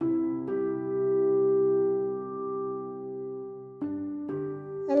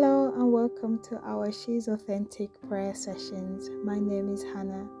welcome to our She's Authentic prayer sessions. My name is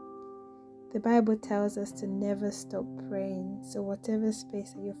Hannah. The Bible tells us to never stop praying. So whatever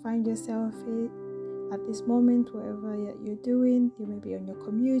space that you find yourself in at this moment, whatever you're doing, you may be on your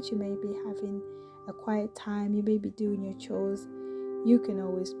commute, you may be having a quiet time, you may be doing your chores, you can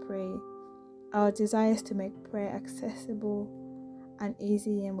always pray. Our desire is to make prayer accessible and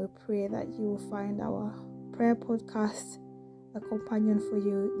easy, and we pray that you will find our prayer podcast a companion for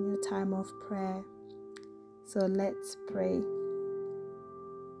you in your time of prayer. So let's pray.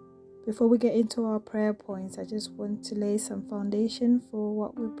 Before we get into our prayer points, I just want to lay some foundation for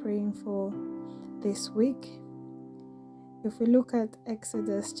what we're praying for this week. If we look at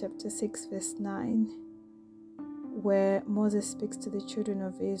Exodus chapter 6 verse 9, where Moses speaks to the children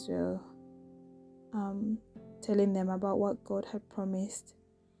of Israel, telling them about what God had promised,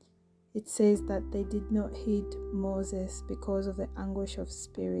 it says that they did not heed Moses because of the anguish of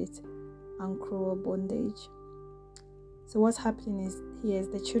spirit and cruel bondage. So what's happening is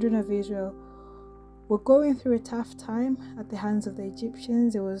the children of Israel were going through a tough time at the hands of the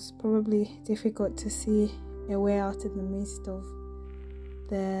Egyptians. It was probably difficult to see a way out in the midst of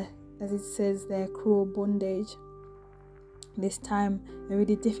their cruel bondage. This time, a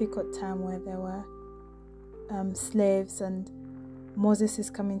really difficult time where there were slaves, and Moses is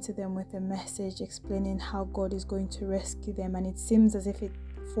coming to them with a message explaining how God is going to rescue them, and it seems as if it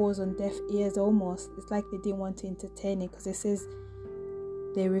falls on deaf ears almost. It's like they didn't want to entertain it, because it says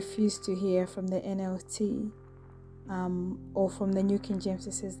they refused to hear. From the NLT or from the New King James,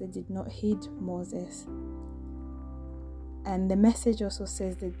 it says they did not heed Moses. And the message also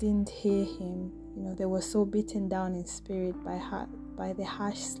says they didn't hear him. They were so beaten down in spirit by the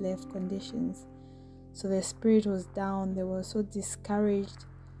harsh slave conditions. So their spirit was down. They were so discouraged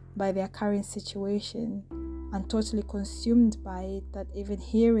by their current situation and totally consumed by it that even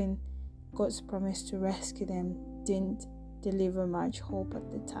hearing God's promise to rescue them didn't deliver much hope at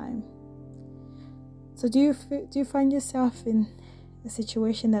the time. So do you find yourself in a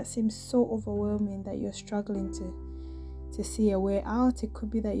situation that seems so overwhelming that you're struggling to see a way out? It could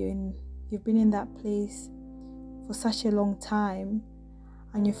be that you've been in that place for such a long time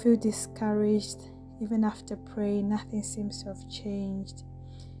and you feel discouraged. Even after praying, nothing seems to have changed.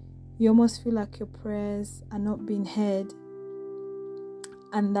 You almost feel like your prayers are not being heard,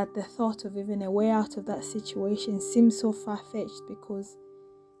 and that the thought of even a way out of that situation seems so far-fetched because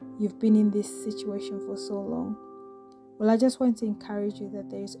you've been in this situation for so long. Well, I just want to encourage you that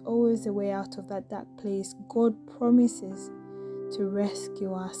there is always a way out of that dark place. God promises to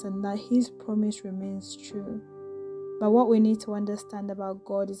rescue us, and that his promise remains true. But what we need to understand about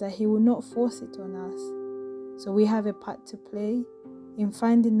God is that he will not force it on us. So we have a part to play in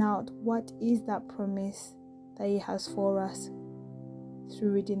finding out what is that promise that he has for us through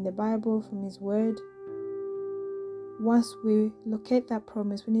reading the Bible from his word. Once we locate that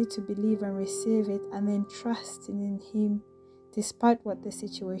promise, we need to believe and receive it, and then trusting in him despite what the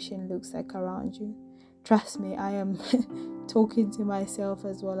situation looks like around you. Trust me, I am talking to myself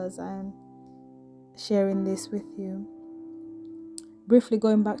as well as I am sharing this with you. Briefly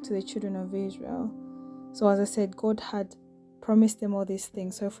going back to the children of Israel. So as I said, God had promised them all these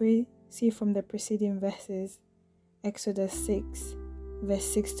things. So if we see from the preceding verses, Exodus 6 verse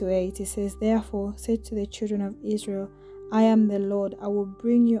 6 to 8, it says, "Therefore say to the children of Israel, I am the Lord. I will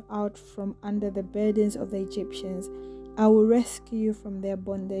bring you out from under the burdens of the Egyptians. I will rescue you from their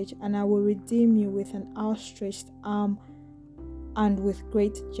bondage, and I will redeem you with an outstretched arm and with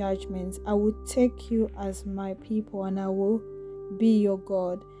great judgments. I will take you as my people, and I will be your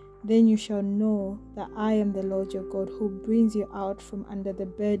God. Then you shall know that I am the Lord your God, who brings you out from under the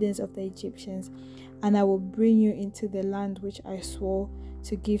burdens of the Egyptians, and I will bring you into the land which I swore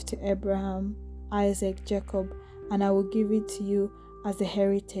to give to Abraham, Isaac, Jacob, and I will give it to you as a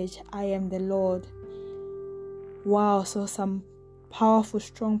heritage. I am the Lord." Wow, so some powerful,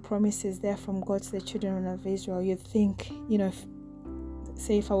 strong promises there from God to the children of Israel. You'd think,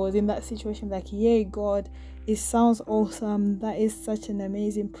 if I was in that situation, like, yay, God, it sounds awesome. That is such an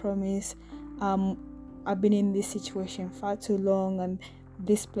amazing promise. I've been in this situation far too long, and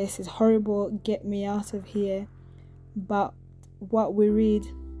this place is horrible. Get me out of here. But what we read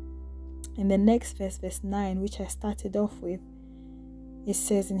in the next verse 9, which I started off with, it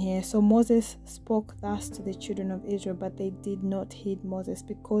says in here, "So Moses spoke thus to the children of Israel, but they did not heed Moses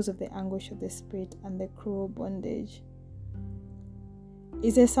because of the anguish of the spirit and the cruel bondage."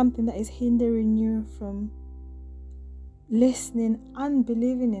 Is there something that is hindering you from listening and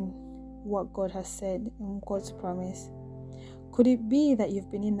believing in what God has said in God's promise? Could it be that you've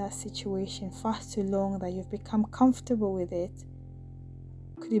been in that situation far too long, that you've become comfortable with it,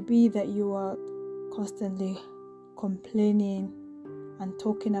 Could it be that you are constantly complaining and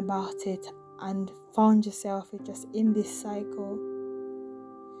talking about it and found yourself just in this cycle,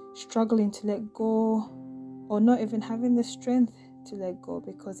 struggling to let go, or not even having the strength to let go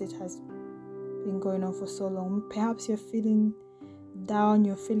because it has been going on for so long? Perhaps you're feeling down,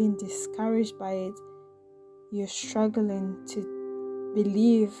 you're feeling discouraged by it, you're struggling to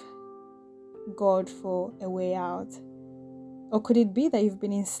believe God for a way out. Or could it be that you've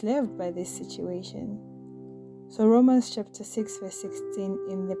been enslaved by this situation? So Romans chapter 6 verse 16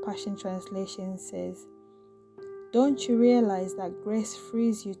 in the Passion Translation says, "Don't you realize that grace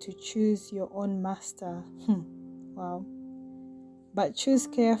frees you to choose your own master?" Wow. "But choose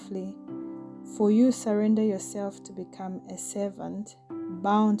carefully, for you surrender yourself to become a servant,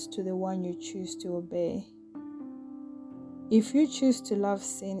 bound to the one you choose to obey. If you choose to love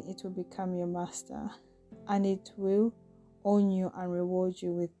sin, it will become your master, and it will own you and reward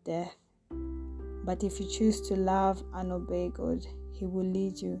you with death. But if you choose to love and obey God, He will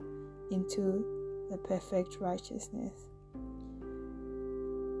lead you into the perfect righteousness."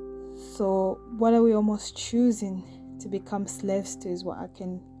 So what are we almost choosing to become slaves to is what I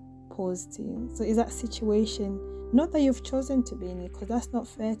can pose to you. So is that situation, not that you've chosen to be in it, because that's not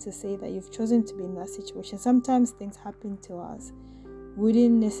fair to say that you've chosen to be in that situation. Sometimes things happen to us. We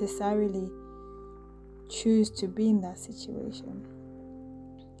didn't necessarily choose to be in that situation.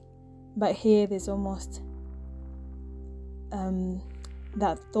 But here there's almost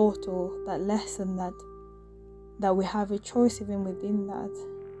that thought or that lesson that we have a choice even within that.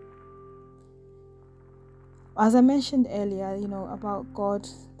 As I mentioned earlier, about God,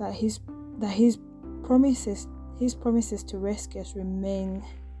 that his promises to rescue us remain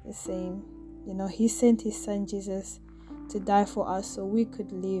the same. He sent His Son Jesus to die for us so we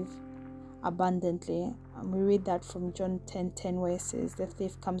could live abundantly. And we read that from John 10:10, where it says, "The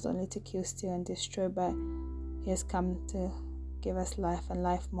thief comes only to kill, steal, and destroy, but He has come to give us life and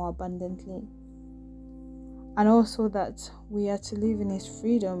life more abundantly." And also that we are to live in His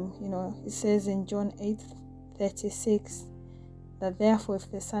freedom. It says in John 8:36 that therefore if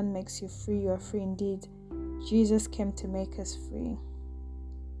the Son makes you free, you are free indeed. Jesus came to make us free.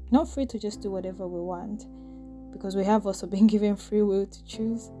 Not free to just do whatever we want, because we have also been given free will to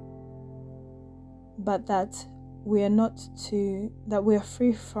choose, but that we are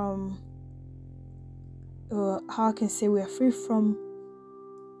free from, we are free from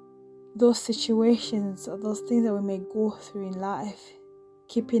those situations or those things that we may go through in life,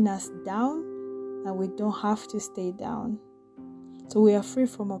 keeping us down, and we don't have to stay down. So we are free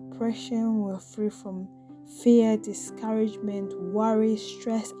from oppression, we are free from fear, discouragement, worry,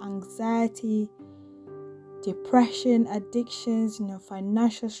 stress, anxiety, depression, addictions,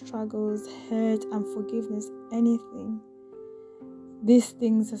 financial struggles, hurt, unforgiveness, anything. These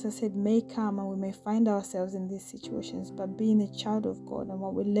things, as I said, may come and we may find ourselves in these situations, but being a child of God and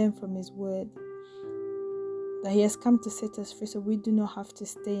what we learn from His Word, that He has come to set us free, so we do not have to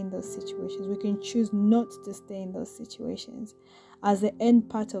stay in those situations. We can choose not to stay in those situations. As the end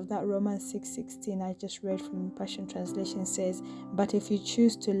part of that Romans 6:16 I just read from the Passion Translation says, "But if you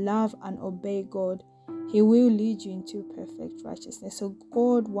choose to love and obey God, He will lead you into perfect righteousness." So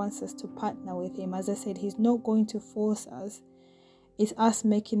God wants us to partner with Him. As I said, He's not going to force us. It's us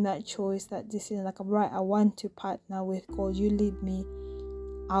making that choice, that decision, like, right, I want to partner with God. You lead me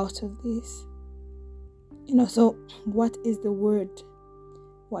out of this. So what is the word?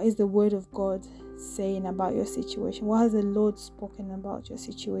 What is the word of God saying about your situation? What has the Lord spoken about your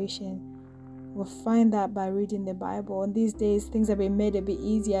situation? We'll find that by reading the Bible. And these days, things have been made a bit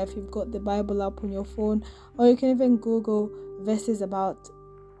easier if you've got the Bible up on your phone, or you can even Google verses about,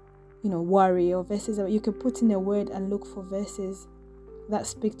 worry, or verses about, you can put in a word and look for verses that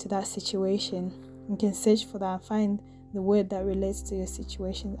speak to that situation. You can search for that and find the word that relates to your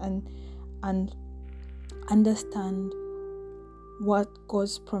situation and understand what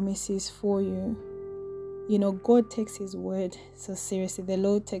God's promise is for you. God takes His word so seriously. The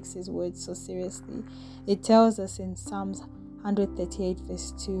Lord takes His word so seriously. It tells us in Psalms 138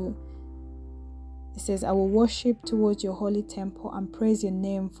 verse 2, it says, "I will worship towards your holy temple and praise your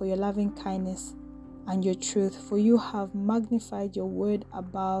name for your loving kindness and your truth, for you have magnified your word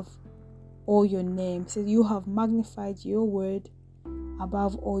above all your name." So you have magnified your word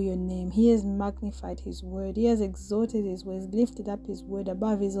above all your name. He has magnified His word. He has exalted His word, lifted up His word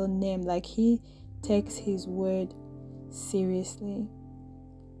above His own name. Like, He takes His word seriously.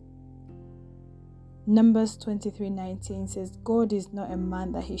 Numbers 23:19 says, "God is not a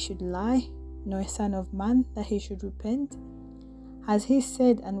man that He should lie, nor a son of man that He should repent. Has He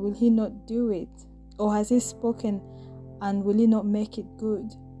said, and will He not do it? Or has He spoken, and will he not make it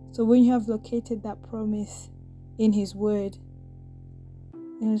good? So when you have located that promise in his word,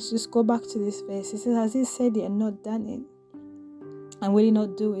 just go back to this verse. It says, has he said it and not done it? And will he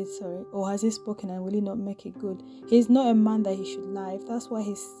not do it? Or has he spoken and will he not make it good? He's not a man that he should lie. If that's what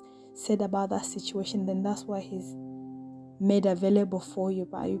he's said about that situation, then that's why he's made available for you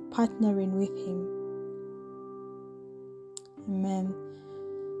by you partnering with him. Amen.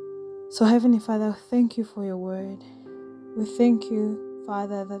 So Heavenly Father, thank you for your word. We thank you,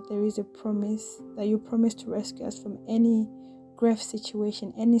 Father, that there is a promise, that you promise to rescue us from any grave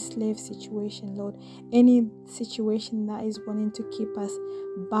situation, any slave situation, Lord, any situation that is wanting to keep us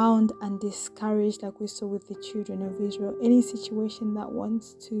bound and discouraged, like we saw with the children of Israel, any situation that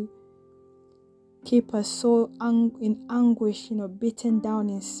wants to keep us so in anguish, beaten down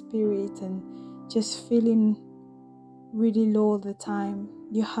in spirit and just feeling really low all the time.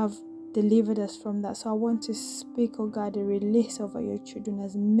 You have delivered us from that. So I want to speak, oh God, a release over your children,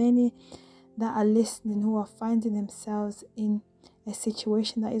 as many that are listening who are finding themselves in a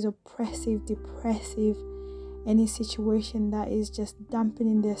situation that is oppressive, depressive, any situation that is just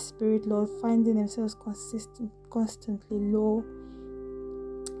dampening their spirit, Lord, finding themselves constantly low,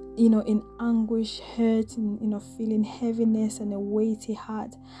 in anguish, hurt, and, feeling heaviness and a weighty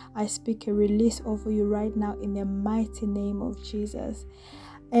heart. I speak a release over you right now in the mighty name of Jesus.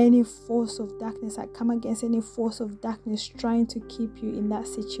 Any force of darkness, I come against any force of darkness trying to keep you in that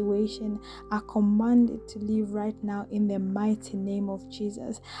situation. I command it to leave right now in the mighty name of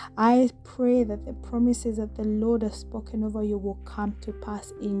Jesus. I pray that the promises that the Lord has spoken over you will come to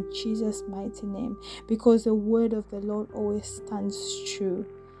pass in Jesus' mighty name, because the word of the Lord always stands true.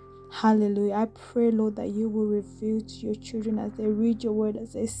 Hallelujah. I pray, Lord, that you will reveal to your children as they read your word,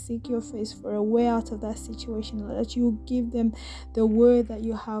 as they seek your face for a way out of that situation, Lord, that you will give them the word that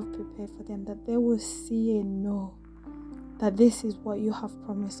you have prepared for them, that they will see and know that this is what you have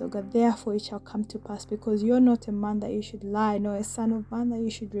promised, oh God. Therefore it shall come to pass, because you're not a man that you should lie, nor a son of man that you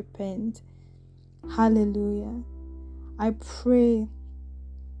should repent. Hallelujah. I pray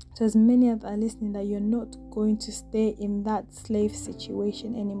to as many that are listening that you're not going to stay in that slave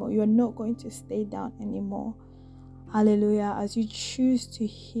situation anymore. You're not going to stay down anymore. Hallelujah. As you choose to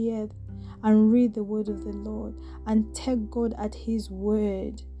hear and read the word of the Lord and take God at his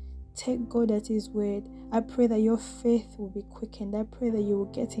word. Take God at his word. I pray that your faith will be quickened. I pray that you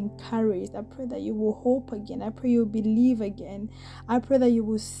will get encouraged. I pray that you will hope again. I pray you will believe again. I pray that you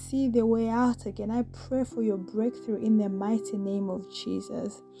will see the way out again. I pray for your breakthrough in the mighty name of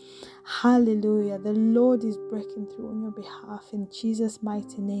Jesus. Hallelujah. The Lord is breaking through on your behalf in Jesus'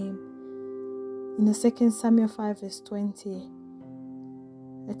 mighty name. In the 2 Samuel 5 verse 20,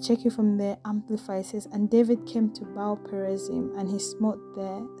 I check it from the Amplified. It says, and David came to Baal Perazim, and he smote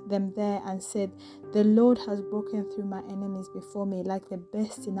them there and said, the Lord has broken through my enemies before me like the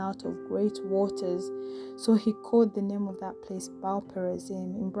bursting out of great waters. So he called the name of that place Baal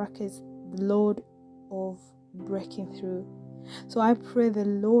Perazim, in brackets, the Lord of breaking through. So I pray the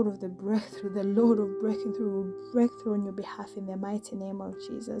Lord of the breakthrough, the Lord of breaking through, will break through on your behalf in the mighty name of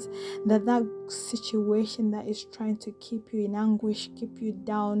Jesus. That situation that is trying to keep you in anguish, keep you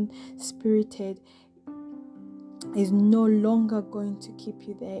down spirited, is no longer going to keep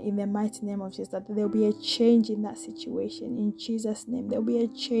you there in the mighty name of Jesus. That there will be a change in that situation in Jesus' name. There will be a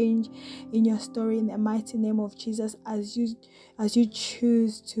change in your story in the mighty name of Jesus, as you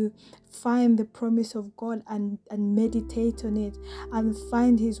choose to find the promise of God and meditate on it, and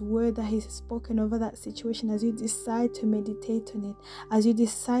find his word that he's spoken over that situation. As you decide to meditate on it, as you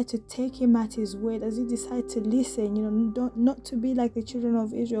decide to take him at his word, as you decide to listen, not to be like the children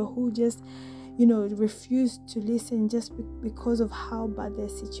of Israel who just refused to listen just because of how bad their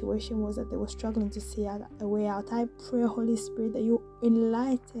situation was, that they were struggling to see a way out. I pray, Holy Spirit, that you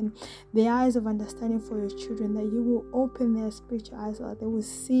enlighten the eyes of understanding for your children, that you will open their spiritual eyes, so that they will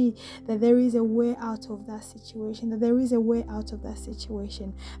see that there is a way out of that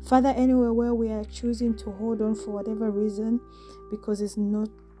situation, Father, anywhere where we are choosing to hold on for whatever reason, because it's not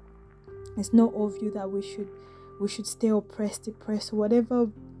of you, that we should stay oppressed, depressed, whatever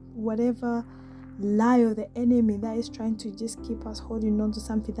lie of the enemy that is trying to just keep us holding on to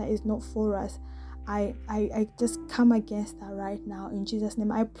something that is not for us, I just come against that right now in Jesus'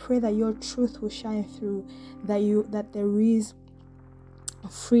 name. I pray that your truth will shine through, that there is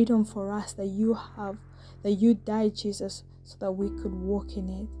freedom for us, that you died, Jesus, so that we could walk in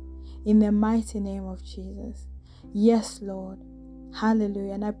it, in the mighty name of Jesus. Yes, Lord.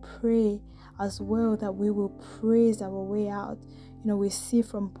 Hallelujah. And I pray as well that we will praise our way out. We see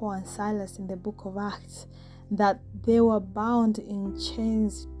from Paul and Silas in the book of Acts that they were bound in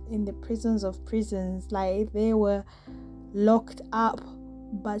chains in the prisons of prisons, like they were locked up,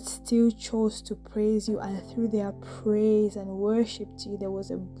 but still chose to praise you, and through their praise and worship to you, there was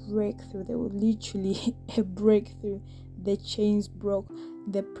a breakthrough. There was literally a breakthrough. The chains broke,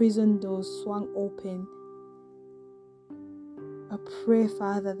 the prison doors swung open. I pray,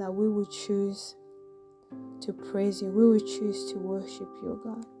 Father, that we will choose to praise you. We will choose to worship you,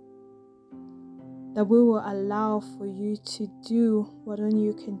 God. That we will allow for you to do what only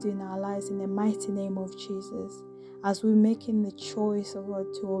you can do in our lives, in the mighty name of Jesus. As we're making the choice, oh God,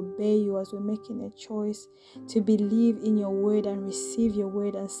 to obey you, as we're making a choice to believe in your word and receive your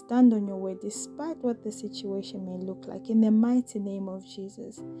word and stand on your word, despite what the situation may look like, in the mighty name of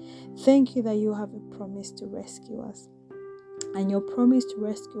Jesus. Thank you that you have a promise to rescue us. And your promise to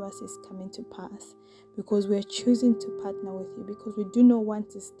rescue us is coming to pass, because we're choosing to partner with you, because we do not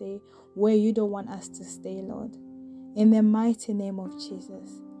want to stay where you don't want us to stay, Lord. In the mighty name of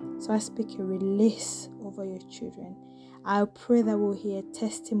Jesus. So I speak a release over your children. I pray that we'll hear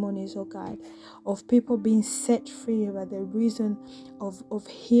testimonies, oh God, of people being set free by the reason of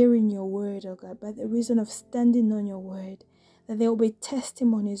hearing your word, oh God, by the reason of standing on your word. That there will be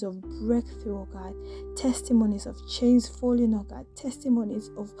testimonies of breakthrough, oh God, testimonies of chains falling, oh God, testimonies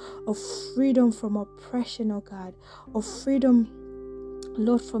of freedom from oppression, oh God, of freedom,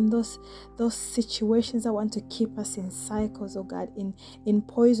 Lord, from those situations that want to keep us in cycles, oh God, in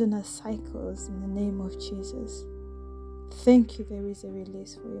poisonous cycles, in the name of Jesus. Thank you, there is a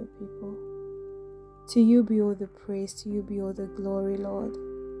release for your people. To you be all the praise, to you be all the glory, Lord.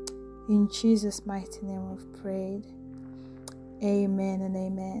 In Jesus' mighty name we've prayed. Amen and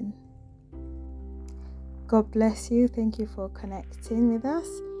amen. God bless you. Thank you for connecting with us.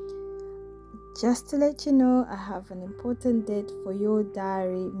 Just to let you know, I have an important date for your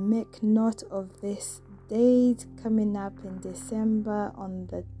diary. Make note of this date coming up in December on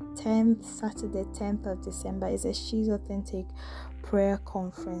the 10th, Saturday 10th of December is a She's Authentic prayer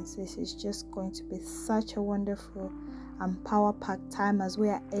conference. This is just going to be such a wonderful and power-packed time as we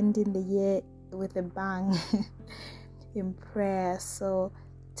are ending the year with a bang. In prayer. So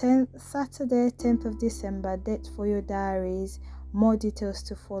Saturday 10th of December, date for your diaries. More details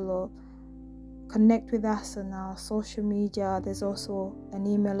to follow. Connect with us on our social media. There's also an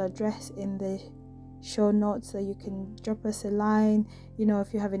email address in the show notes, so you can drop us a line,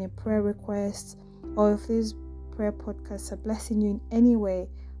 if you have any prayer requests, or if these prayer podcasts are blessing you in any way.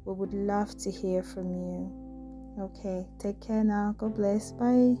 We would love to hear from you. Okay, take care now. God bless.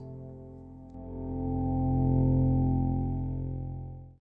 Bye.